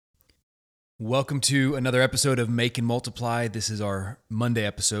Welcome to another episode of Make and Multiply. This is our Monday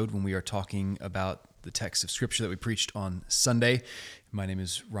episode when we are talking about the text of Scripture that we preached on Sunday. My name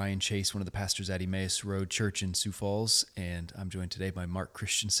is Ryan Chase, one of the pastors at Emmaus Road Church in Sioux Falls, and I'm joined today by Mark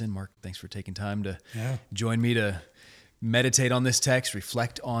Christensen. Mark, thanks for taking time to join me to meditate on this text,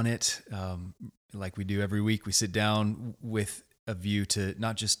 reflect on it. Like we do every week, we sit down with a view to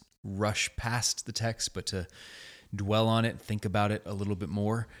not just rush past the text, but to dwell on it, think about it a little bit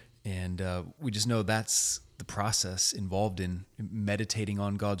more. And we just know that's the process involved in meditating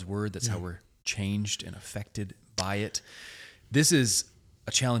on God's word. That's how we're changed and affected by it. This is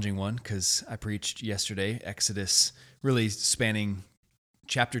a challenging one because I preached yesterday, Exodus, really spanning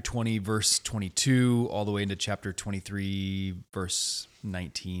chapter 20, verse 22, all the way into chapter 23, verse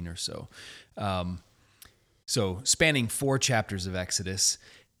 19 or so. So spanning 4 chapters of Exodus.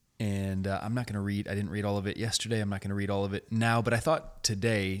 And I'm not going to read, I didn't read all of it yesterday. I'm not going to read all of it now, but I thought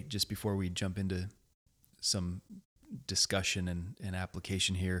today, just before we jump into some discussion and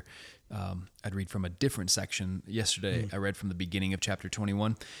application here, I'd read from a different section. Yesterday, I read from the beginning of chapter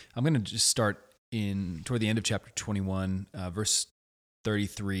 21. I'm going to just start toward the end of chapter 21, verse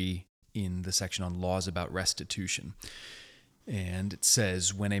 33 in the section on laws about restitution. And it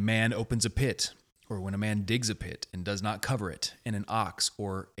says, when a man opens a pit, or when a man digs a pit and does not cover it, and an ox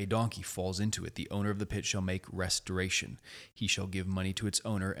or a donkey falls into it, the owner of the pit shall make restoration. He shall give money to its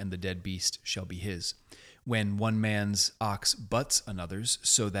owner, and the dead beast shall be his. When one man's ox butts another's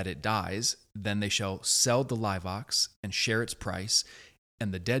so that it dies, then they shall sell the live ox and share its price,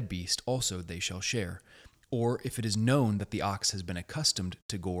 and the dead beast also they shall share. Or if it is known that the ox has been accustomed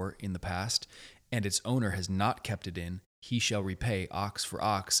to gore in the past, and its owner has not kept it in, he shall repay ox for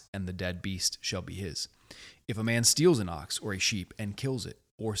ox, and the dead beast shall be his. If a man steals an ox or a sheep and kills it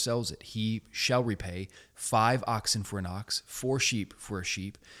or sells it, he shall repay 5 oxen for an ox, 4 sheep for a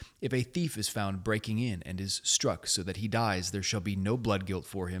sheep. If a thief is found breaking in and is struck so that he dies, there shall be no blood guilt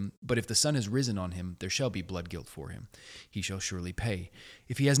for him. But if the sun is risen on him, there shall be blood guilt for him. He shall surely pay.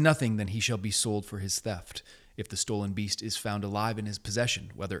 If he has nothing, then he shall be sold for his theft. If the stolen beast is found alive in his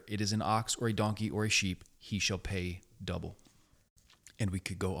possession, whether it is an ox or a donkey or a sheep, he shall pay double. And we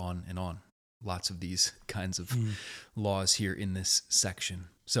could go on and on. Lots of these kinds of laws here in this section.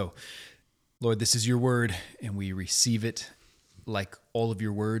 So, Lord, this is your word, and we receive it like all of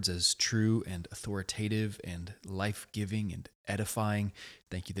your words as true and authoritative and life-giving and edifying.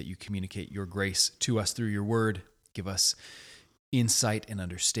 Thank you that you communicate your grace to us through your word. Give us insight and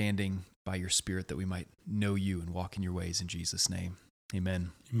understanding by your Spirit that we might know you and walk in your ways. In Jesus' name,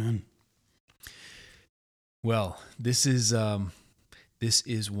 amen. Amen. Well, this is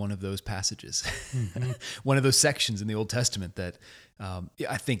one of those passages, one of those sections in the Old Testament that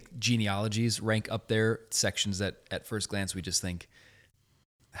I think genealogies rank up there, sections that at first glance we just think,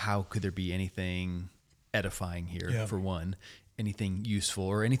 how could there be anything edifying here, for one, anything useful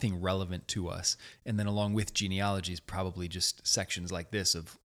or anything relevant to us? And then along with genealogies, probably just sections like this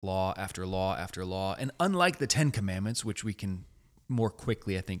of law after law after law. And unlike the 10 Commandments, which we can more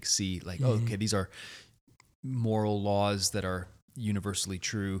quickly, I think, see like, oh, okay, these are moral laws that are universally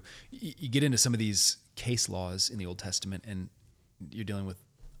true. You get into some of these case laws in the Old Testament and you're dealing with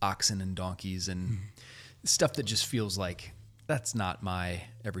oxen and donkeys and stuff that just feels like that's not my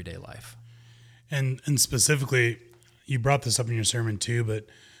everyday life. And specifically, you brought this up in your sermon too, but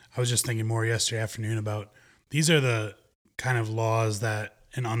I was just thinking more yesterday afternoon about these are the kind of laws that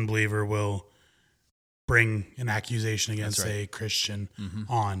an unbeliever will bring an accusation against a Christian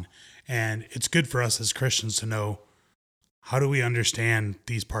on. And it's good for us as Christians to know, how do we understand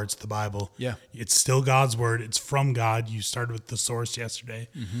these parts of the Bible? Yeah. It's still God's word. It's from God. You started with the source yesterday.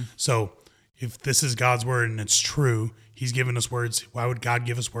 So if this is God's word and it's true, he's given us words. Why would God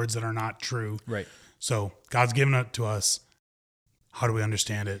give us words that are not true? Right. So God's given it to us. How do we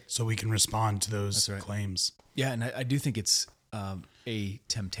understand it so we can respond to those That's right. claims? Yeah. And I do think it's a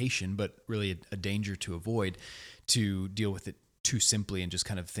temptation, but really a danger to avoid, to deal with it too simply and just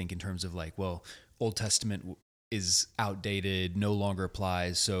kind of think in terms of like, well, Old Testament is outdated, no longer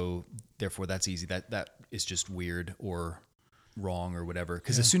applies, so therefore that's easy. That is just weird or wrong or whatever.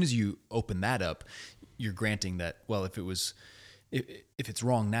 Because as soon as you open that up, you're granting that, well, if it's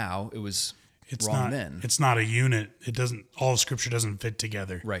wrong now, it's wrong then. It's not a unit. It doesn't. All of Scripture doesn't fit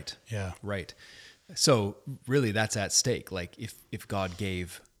together. Right. Yeah. Right. So really, that's at stake. Like if God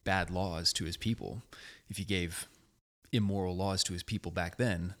gave bad laws to his people, if he gave immoral laws to his people back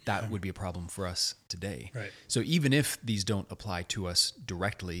then, that would be a problem for us today. Right. So even if these don't apply to us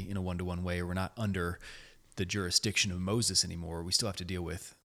directly in a one-to-one way, or we're not under the jurisdiction of Moses anymore, we still have to deal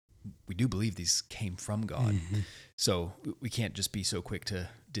with we do believe these came from God. So we can't just be so quick to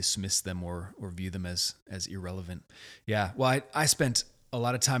dismiss them or view them as irrelevant. Yeah. Well, I spent a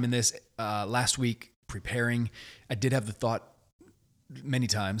lot of time in this last week preparing. I did have the thought many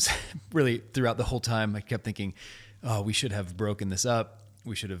times, really throughout the whole time. I kept thinking, oh, we should have broken this up.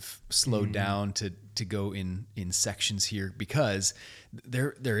 We should have slowed down to go in sections here, because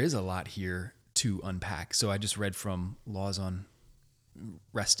there is a lot here to unpack. So I just read from Laws on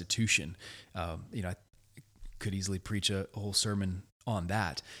Restitution. I could easily preach a whole sermon on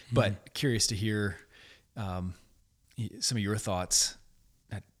that, but curious to hear some of your thoughts.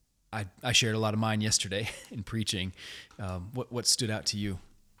 I shared a lot of mine yesterday in preaching. What stood out to you?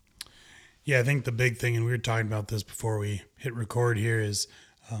 Yeah, I think the big thing, and we were talking about this before we hit record here, is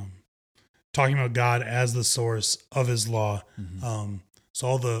talking about God as the source of His law. So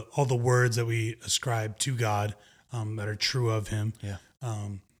all the words that we ascribe to God that are true of Him. Yeah.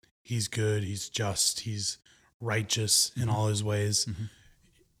 He's good. He's just. He's righteous in all His ways.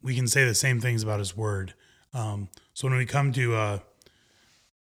 We can say the same things about His word. So when we come to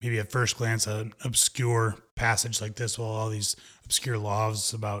maybe at first glance an obscure passage like this, well, all these obscure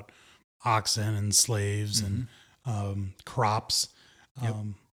laws about oxen and slaves and crops,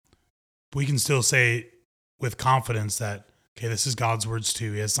 we can still say with confidence that, okay, this is God's words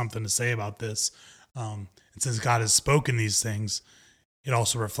too. He has something to say about this. And since God has spoken these things, it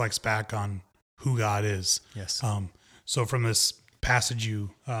also reflects back on who God is. Yes. So from this passage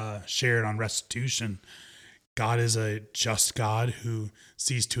you shared on restitution, God is a just God who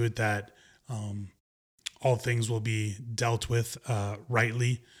sees to it that all things will be dealt with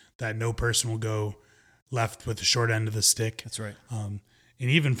rightly, that no person will go left with the short end of the stick. That's right. And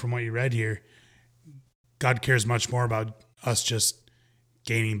even from what you read here, God cares much more about us just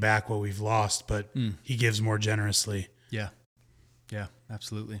gaining back what we've lost, but He gives more generously. Yeah. Yeah,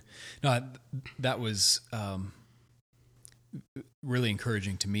 absolutely. No, that was really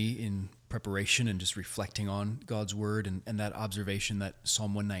encouraging to me in preparation and just reflecting on God's word, and that observation that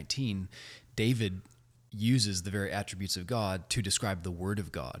Psalm 119, David uses the very attributes of God to describe the word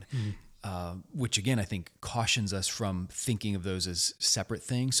of God, which again, I think cautions us from thinking of those as separate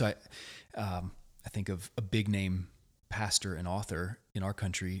things. So I think of a big name pastor and author in our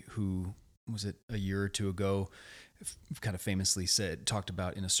country who, was it a year or two ago, kind of famously talked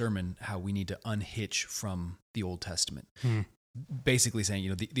about in a sermon how we need to unhitch from the Old Testament. Basically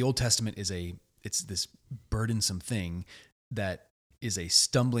saying, the Old Testament it's this burdensome thing that is a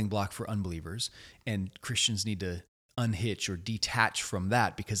stumbling block for unbelievers, and Christians need to unhitch or detach from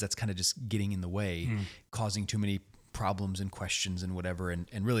that, because that's kind of just getting in the way, causing too many problems and questions and whatever. And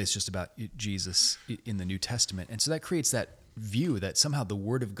really it's just about Jesus in the New Testament. And so that creates that view that somehow the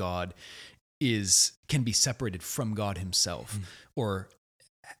word of God can be separated from God Himself, or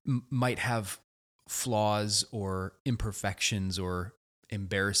might have flaws or imperfections or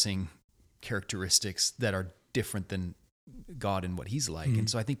embarrassing characteristics that are different than God and what He's like. And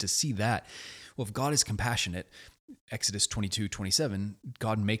so I think to see that, well, if God is compassionate, Exodus 22:27,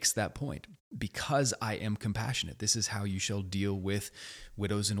 God makes that point. Because I am compassionate, this is how you shall deal with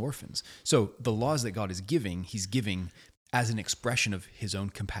widows and orphans. So the laws that God is giving, He's giving as an expression of His own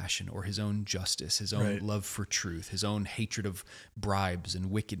compassion or His own justice, His own love for truth, His own hatred of bribes and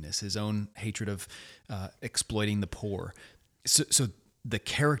wickedness, His own hatred of exploiting the poor. So the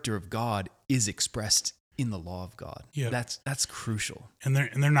character of God is expressed in the law of God. Yeah. That's crucial. And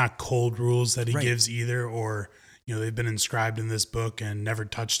they're not cold rules that He gives either, or they've been inscribed in this book and never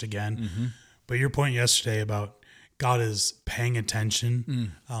touched again. But your point yesterday about God is paying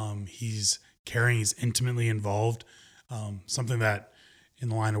attention, He's caring, He's intimately involved. Something that in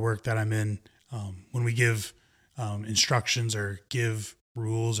the line of work that I'm in, when we give instructions or give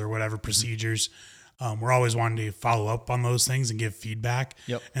rules or whatever procedures, we're always wanting to follow up on those things and give feedback.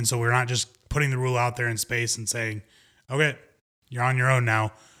 Yep. And so we're not just putting the rule out there in space and saying, okay, you're on your own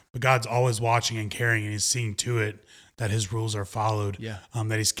now. But God's always watching and caring, and He's seeing to it that His rules are followed,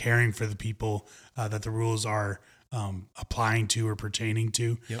 that He's caring for the people that the rules are applying to or pertaining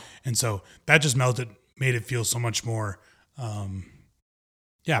to. Yep. And so that just made it feel so much more,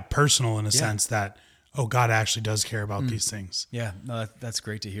 personal in a sense that, God actually does care about these things. Yeah, no, that's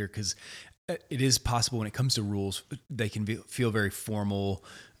great to hear, because it is possible when it comes to rules, they can feel very formal,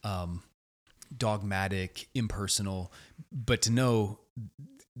 dogmatic, impersonal, but to know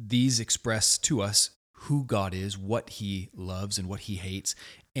these express to us who God is, what He loves and what He hates,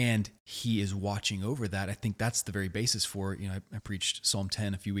 and He is watching over that. I think that's the very basis for, I preached Psalm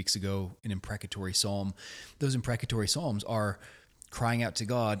 10 a few weeks ago, an imprecatory psalm. Those imprecatory psalms are crying out to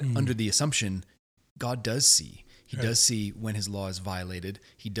God under the assumption God does see. He does see when his law is violated.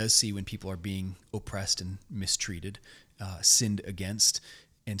 He does see when people are being oppressed and mistreated, sinned against.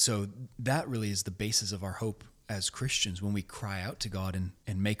 And so that really is the basis of our hope as Christians. When we cry out to God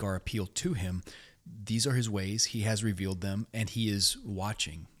and make our appeal to him, these are his ways. He has revealed them, and he is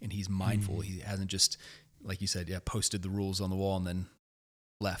watching, and he's mindful. He hasn't just, like you said, posted the rules on the wall and then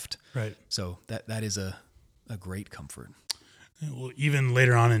left. Right. So that is a great comfort. Well, even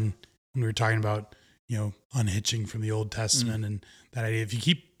later on when we were talking about, unhitching from the Old Testament and that idea, if you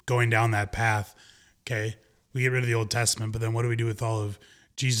keep going down that path, okay, we get rid of the Old Testament, but then what do we do with all of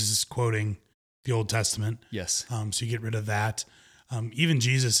Jesus quoting the Old Testament? Yes. So you get rid of that. Even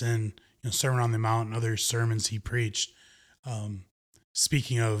Jesus in Sermon on the Mount and other sermons he preached,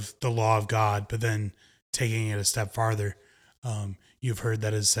 speaking of the law of God, but then taking it a step farther. You've heard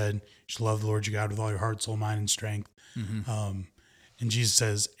that is said, you should love the Lord your God with all your heart, soul, mind, and strength. Mm-hmm. And Jesus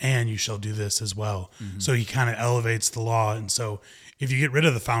says, and you shall do this as well. Mm-hmm. So he kind of elevates the law. And so if you get rid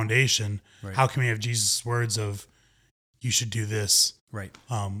of the foundation, right, how can we have Jesus' words of you should do this? Right.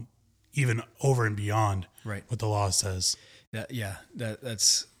 Even over and beyond right, what the law says.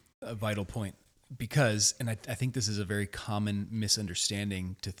 That's a vital point, because, and I think this is a very common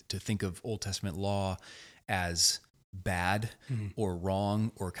misunderstanding to think of Old Testament law as bad or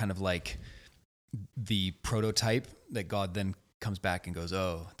wrong, or kind of like the prototype that God then comes back and goes,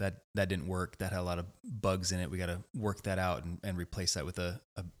 oh, that didn't work. That had a lot of bugs in it. We got to work that out and replace that with a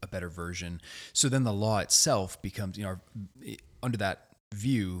better version. So then the law itself becomes, under that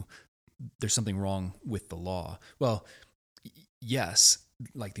view, there's something wrong with the law. Well, yes,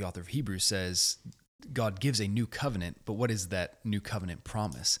 like the author of Hebrews says, God gives a new covenant, but what is that new covenant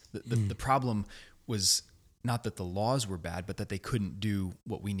promise? The problem was not that the laws were bad, but that they couldn't do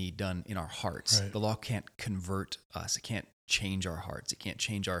what we need done in our hearts. Right. The law can't convert us. It can't change our hearts. It can't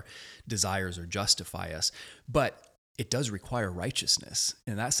change our desires or justify us. But it does require righteousness.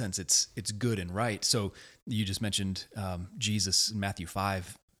 In that sense, it's good and right. So you just mentioned Jesus in Matthew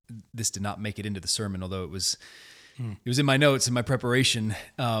 5. This did not make it into the sermon, although it was in my notes in my preparation.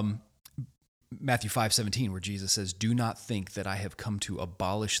 Matthew 5:17, where Jesus says, "Do not think that I have come to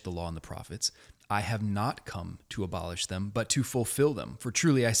abolish the law and the prophets. I have not come to abolish them, but to fulfill them. For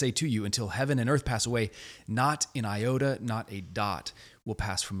truly I say to you, until heaven and earth pass away, not an iota, not a dot will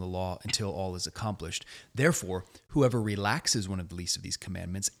pass from the law until all is accomplished. Therefore, whoever relaxes one of the least of these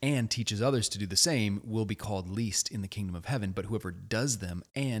commandments and teaches others to do the same will be called least in the kingdom of heaven. But whoever does them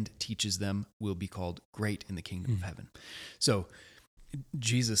and teaches them will be called great in the kingdom of heaven." So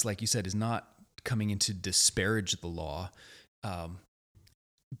Jesus, like you said, is not coming in to disparage the law,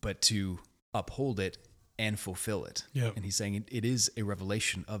 but to uphold it and fulfill it. Yep. And he's saying it is a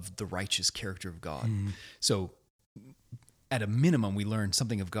revelation of the righteous character of God. So at a minimum, we learn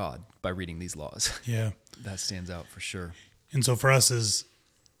something of God by reading these laws. Yeah. That stands out for sure. And so for us, as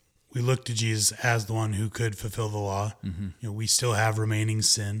we look to Jesus as the one who could fulfill the law, we still have remaining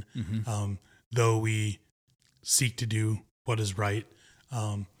sin, though we seek to do what is right.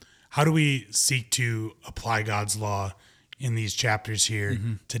 How do we seek to apply God's law in these chapters here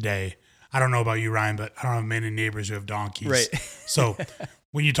today? I don't know about you, Ryan, but I don't have many neighbors who have donkeys. Right. So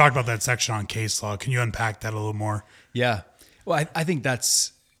when you talk about that section on case law, can you unpack that a little more? Yeah. Well, I think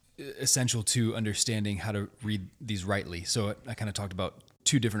that's essential to understanding how to read these rightly. So I kind of talked about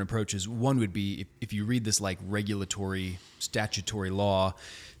two different approaches. One would be if you read this like regulatory, statutory law,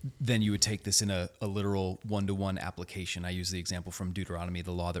 then you would take this in a literal one-to-one application. I use the example from Deuteronomy,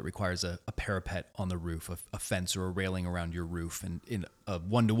 the law that requires a parapet on the roof, a fence or a railing around your roof. And in a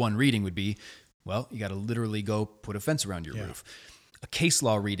one-to-one reading would be, well, you got to literally go put a fence around your roof. A case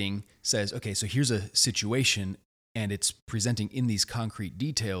law reading says, okay, so here's a situation and it's presenting in these concrete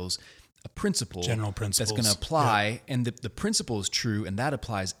details a principle, general principles that's going to apply, and the principle is true and that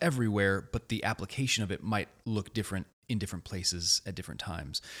applies everywhere, but the application of it might look different in different places at different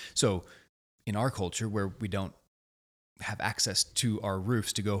times. So in our culture, where we don't have access to our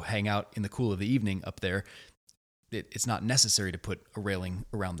roofs to go hang out in the cool of the evening up there, it's not necessary to put a railing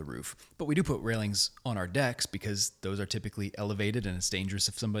around the roof. But we do put railings on our decks because those are typically elevated and it's dangerous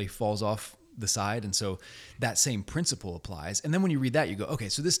if somebody falls off the side. And so that same principle applies. And then when you read that, you go, okay,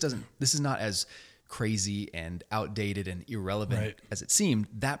 so this is not as crazy and outdated and irrelevant as it seemed.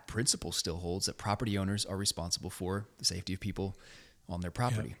 That principle still holds, that property owners are responsible for the safety of people on their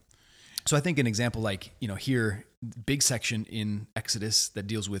property. Yep. So I think an example like, here, big section in Exodus that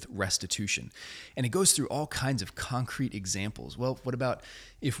deals with restitution. And it goes through all kinds of concrete examples. Well, what about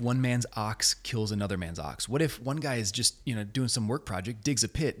if one man's ox kills another man's ox? What if one guy is just, doing some work project, digs a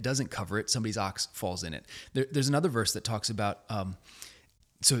pit, doesn't cover it, somebody's ox falls in it? There's another verse that talks about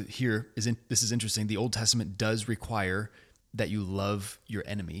So this is interesting. The Old Testament does require that you love your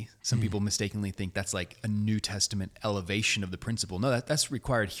enemy. Some people mistakenly think that's like a New Testament elevation of the principle. No, that's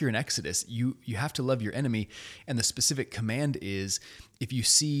required here in Exodus. You have to love your enemy, and the specific command is if you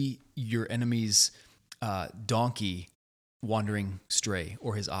see your enemy's donkey wandering stray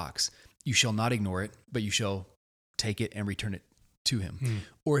or his ox, you shall not ignore it, but you shall take it and return it to him.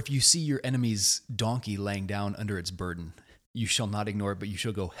 Or if you see your enemy's donkey laying down under its burden, you shall not ignore it, but you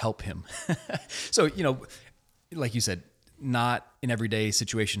shall go help him. So, like you said, not an everyday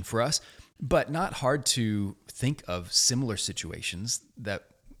situation for us, but not hard to think of similar situations that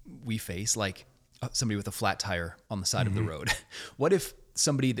we face, like somebody with a flat tire on the side of the road. What if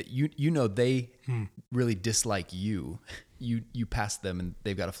somebody that they really dislike you pass them and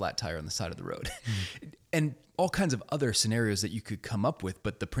they've got a flat tire on the side of the road? And all kinds of other scenarios that you could come up with,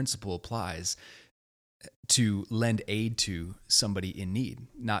 but the principle applies to lend aid to somebody in need,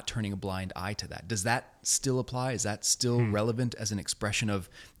 not turning a blind eye to that. Does that still apply? Is that still relevant as an expression of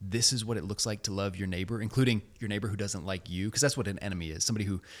this is what it looks like to love your neighbor, including your neighbor who doesn't like you? Because that's what an enemy is, somebody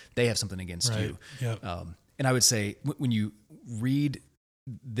who they have something against you. Yep. And I would say when you read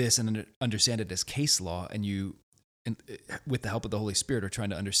this and understand it as case law, and you, with the help of the Holy Spirit, are trying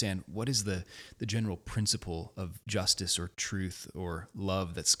to understand what is the general principle of justice or truth or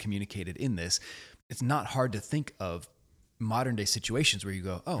love that's communicated in this, it's not hard to think of modern day situations where you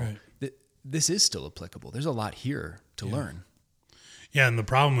go, this is still applicable. There's a lot here to learn. Yeah, and the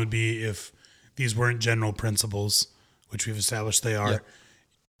problem would be if these weren't general principles, which we've established they are. Yep.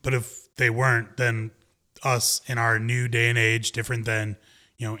 But if they weren't, then us in our new day and age, different than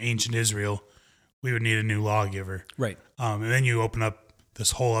ancient Israel, we would need a new lawgiver. Right. And then you open up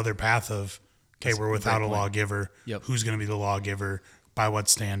this whole other path of, we're without a lawgiver. Yep. Who's going to be the lawgiver? By what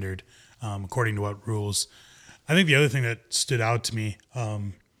standard? According to what rules? I think the other thing that stood out to me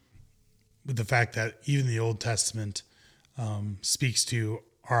with the fact that even the Old Testament speaks to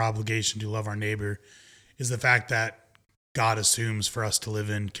our obligation to love our neighbor is the fact that God assumes for us to live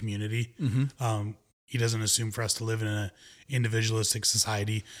in community. He doesn't assume for us to live in an individualistic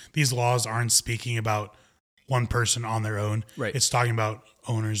society. These laws aren't speaking about one person on their own. Right. It's talking about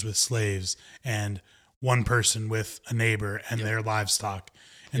owners with slaves and one person with a neighbor and their livestock.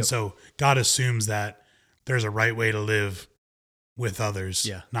 And so God assumes that there's a right way to live with others,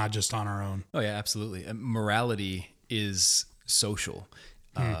 not just on our own. Oh yeah, absolutely. Morality is social.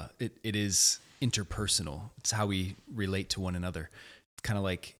 It is interpersonal. It's how we relate to one another. It's kind of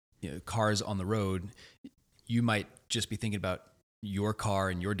like cars on the road. You might just be thinking about your car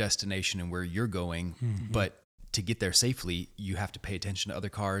and your destination and where you're going, but to get there safely, you have to pay attention to other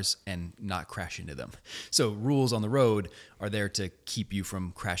cars and not crash into them. So rules on the road are there to keep you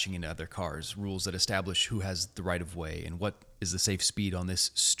from crashing into other cars. Rules that establish who has the right of way and what is the safe speed on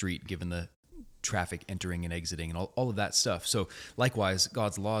this street given the traffic entering and exiting and all of that stuff. So likewise,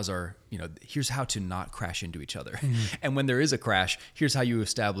 God's laws are, here's how to not crash into each other. And when there is a crash, here's how you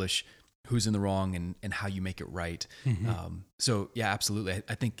establish who's in the wrong and how you make it right. So yeah, absolutely.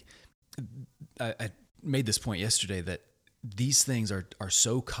 I think I made this point yesterday that these things are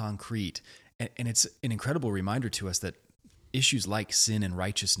so concrete, and it's an incredible reminder to us that issues like sin and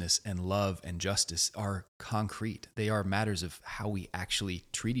righteousness and love and justice are concrete. They are matters of how we actually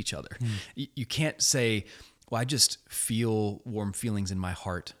treat each other. You can't say, well, I just feel warm feelings in my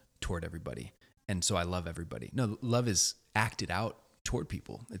heart toward everybody, and so I love everybody. No, love is acted out toward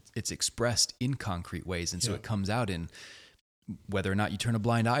people. It's expressed in concrete ways, and so it comes out in whether or not you turn a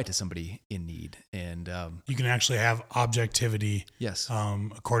blind eye to somebody in need. And you can actually have objectivity,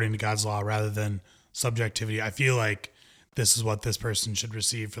 according to God's law, rather than subjectivity. I feel like this is what this person should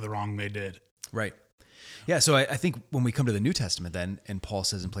receive for the wrong they did. Right. Yeah. So I think when we come to the New Testament then, and Paul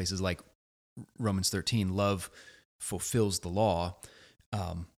says in places like Romans 13, love fulfills the law.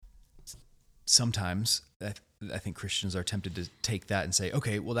 Sometimes I think Christians are tempted to take that and say,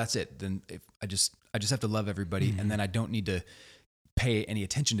 okay, well, that's it. Then if I just have to love everybody, and then I don't need to pay any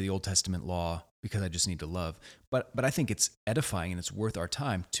attention to the Old Testament law because I just need to love. But I think it's edifying and it's worth our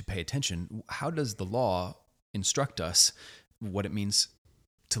time to pay attention. How does the law instruct us what it means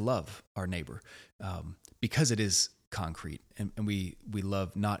to love our neighbor? Because it is concrete, and we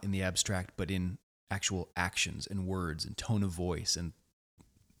love not in the abstract, but in actual actions and words and tone of voice and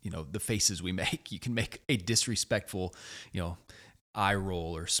the faces we make. You can make a disrespectful, eye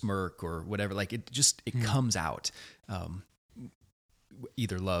roll or smirk or whatever. Like it comes out,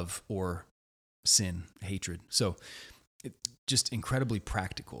 either love or sin, hatred. So it just incredibly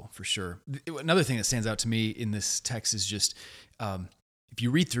practical for sure. Another thing that stands out to me in this text is just, if you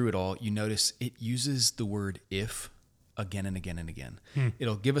read through it all, you notice it uses the word if again and again and again.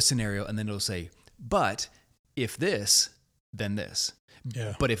 It'll give a scenario and then it'll say, but if this, then this.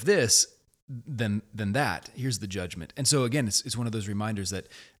 Yeah. But if this, then that. Here's the judgment. And so again, it's one of those reminders that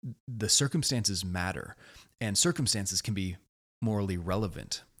the circumstances matter, and circumstances can be morally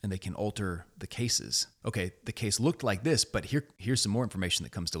relevant, and they can alter the cases. Okay, the case looked like this, but here's some more information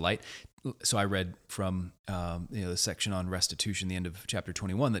that comes to light. So I read from the section on restitution, the end of chapter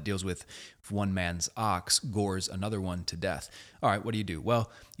 21, that deals with if one man's ox gores another one to death. All right, what do?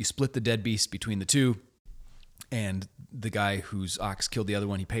 Well, you split the dead beast between the two, and the guy whose ox killed the other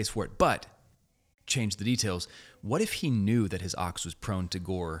one, he pays for it. But change the details. What if he knew that his ox was prone to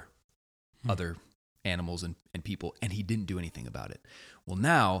gore other animals and people, and he didn't do anything about it? Well,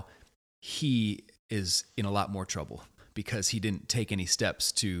 now he is in a lot more trouble because he didn't take any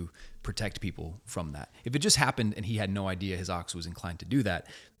steps to protect people from that. If it just happened and he had no idea his ox was inclined to do that,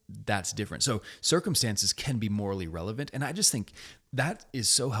 that's different. So circumstances can be morally relevant. And I just think that is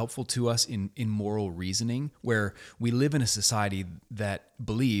so helpful to us in moral reasoning, where we live in a society that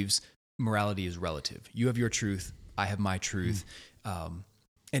believes morality is relative. You have your truth, I have my truth.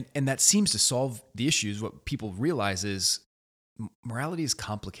 And that seems to solve the issues. What people realize is morality is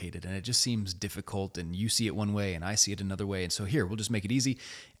complicated, and it just seems difficult, and you see it one way and I see it another way. And so here, we'll just make it easy.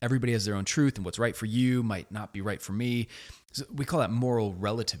 Everybody has their own truth, and what's right for you might not be right for me. So we call that moral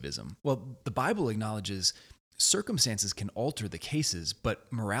relativism. Well, the Bible acknowledges circumstances can alter the cases, but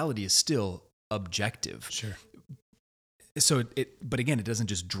morality is still objective. Sure. So but again, it doesn't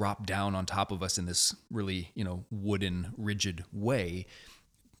just drop down on top of us in this really, wooden, rigid way.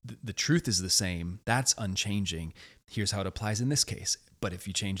 The truth is the same. That's unchanging. Here's how it applies in this case. But if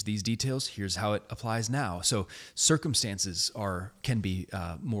you change these details, here's how it applies now. So circumstances can be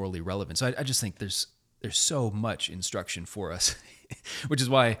morally relevant. So I just think there's so much instruction for us, which is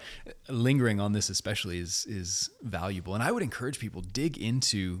why lingering on this especially is valuable. And I would encourage people, dig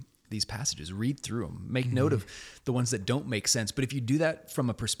into these passages, read through them, make note of the ones that don't make sense. But if you do that from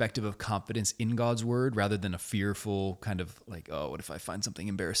a perspective of confidence in God's word, rather than a fearful kind of like, oh, what if I find something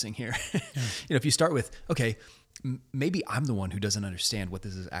embarrassing here? If you start with, okay, maybe I'm the one who doesn't understand what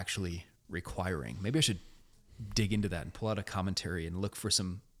this is actually requiring. Maybe I should dig into that and pull out a commentary and look for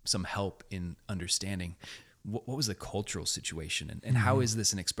some help in understanding what was the cultural situation, and how is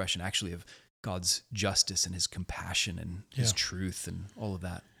this an expression actually of God's justice and his compassion and his truth and all of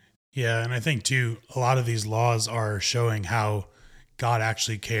that. Yeah, and I think too, a lot of these laws are showing how God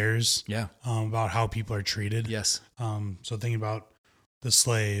actually cares about how people are treated. Yes. So thinking about the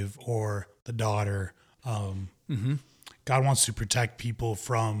slave or the daughter, God wants to protect people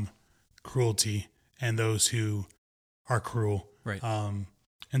from cruelty and those who are cruel. Right. And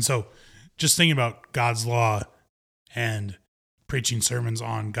so just thinking about God's law and preaching sermons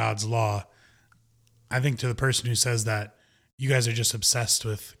on God's law, I think to the person who says that, you guys are just obsessed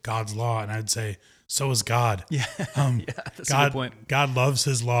with God's law, and I'd say, so is God. Yeah, that's a good point. God loves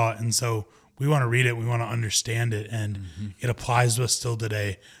his law, and so we want to read it, we want to understand it, and it applies to us still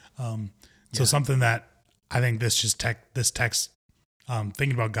today. So something that I think this text,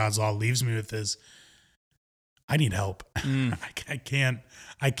 thinking about God's law, leaves me with is, I need help. I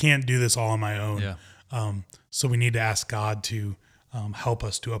can't do this all on my own. Yeah. So we need to ask God to help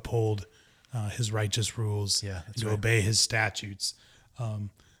us to uphold his righteous rules, to obey his statutes.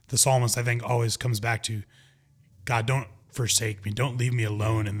 The psalmist, I think, always comes back to, God, don't forsake me. Don't leave me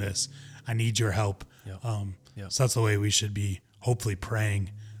alone in this. I need your help. So that's the way we should be hopefully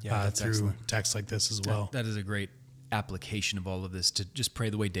praying through excellent. texts like this as well. That is a great application of all of this, to just pray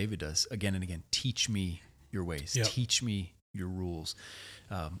the way David does again and again. Teach me your ways. Teach me your rules.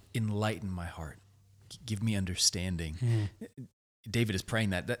 Enlighten my heart. Give me understanding. David is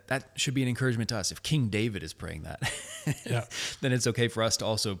praying that. That should be an encouragement to us. If King David is praying that, then it's okay for us to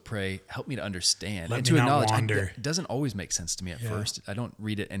also pray, help me to understand and to acknowledge. It doesn't always make sense to me at first. I don't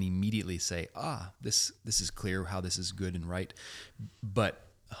read it and immediately say, this is clear how this is good and right. But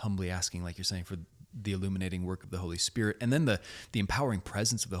humbly asking, like you're saying, for the illuminating work of the Holy Spirit, and then the empowering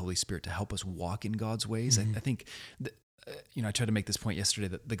presence of the Holy Spirit to help us walk in God's ways. I think, I tried to make this point yesterday,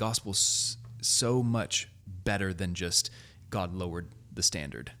 that the gospel is so much better than just God lowered the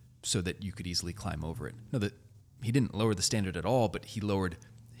standard so that you could easily climb over it. No, that he didn't lower the standard at all, but he lowered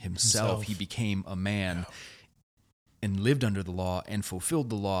himself. He became a man and lived under the law and fulfilled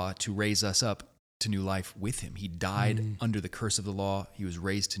the law to raise us up to new life with him. He died under the curse of the law. He was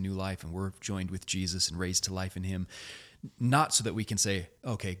raised to new life, and we're joined with Jesus and raised to life in him. Not so that we can say,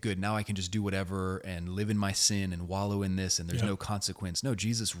 okay, good, now I can just do whatever and live in my sin and wallow in this and there's no consequence. No,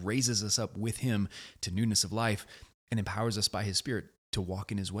 Jesus raises us up with him to newness of life and empowers us by his Spirit to walk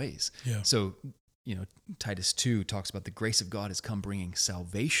in his ways. So Titus 2 talks about the grace of God has come bringing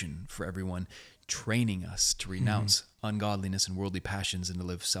salvation for everyone, training us to renounce ungodliness and worldly passions and to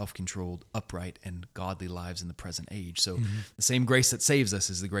live self-controlled, upright, and godly lives in the present age. So the same grace that saves us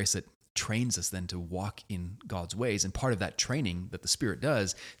is the grace that trains us then to walk in God's ways. And part of that training that the Spirit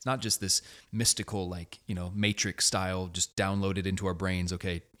does, it's not just this mystical, Matrix style, just downloaded into our brains.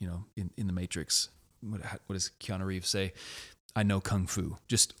 Okay, in the Matrix, what does Keanu Reeves say? I know Kung Fu.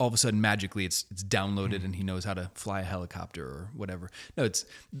 Just all of a sudden, magically, it's downloaded and he knows how to fly a helicopter or whatever. No, it's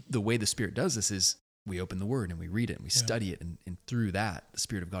the way the Spirit does this is we open the Word and we read it and we study it. And through that, the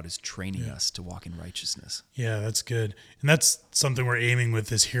Spirit of God is training us to walk in righteousness. Yeah, that's good. And that's something we're aiming with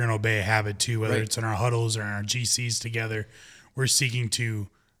this hear and obey habit too, whether it's in our huddles or in our GCs together. We're seeking to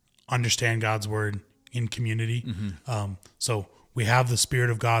understand God's Word in community. So we have the Spirit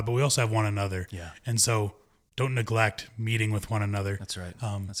of God, but we also have one another. Yeah. And so don't neglect meeting with one another. That's right.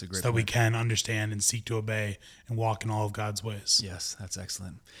 That's a great so that we can understand and seek to obey and walk in all of God's ways. Yes, that's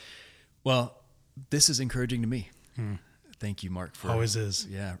excellent. Well, this is encouraging to me. Thank you, Mark, for always is.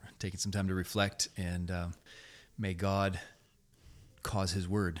 Yeah, taking some time to reflect, and may God cause His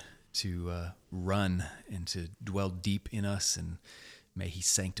Word to run and to dwell deep in us, and may He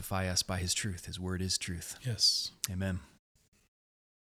sanctify us by His truth. His Word is truth. Yes. Amen.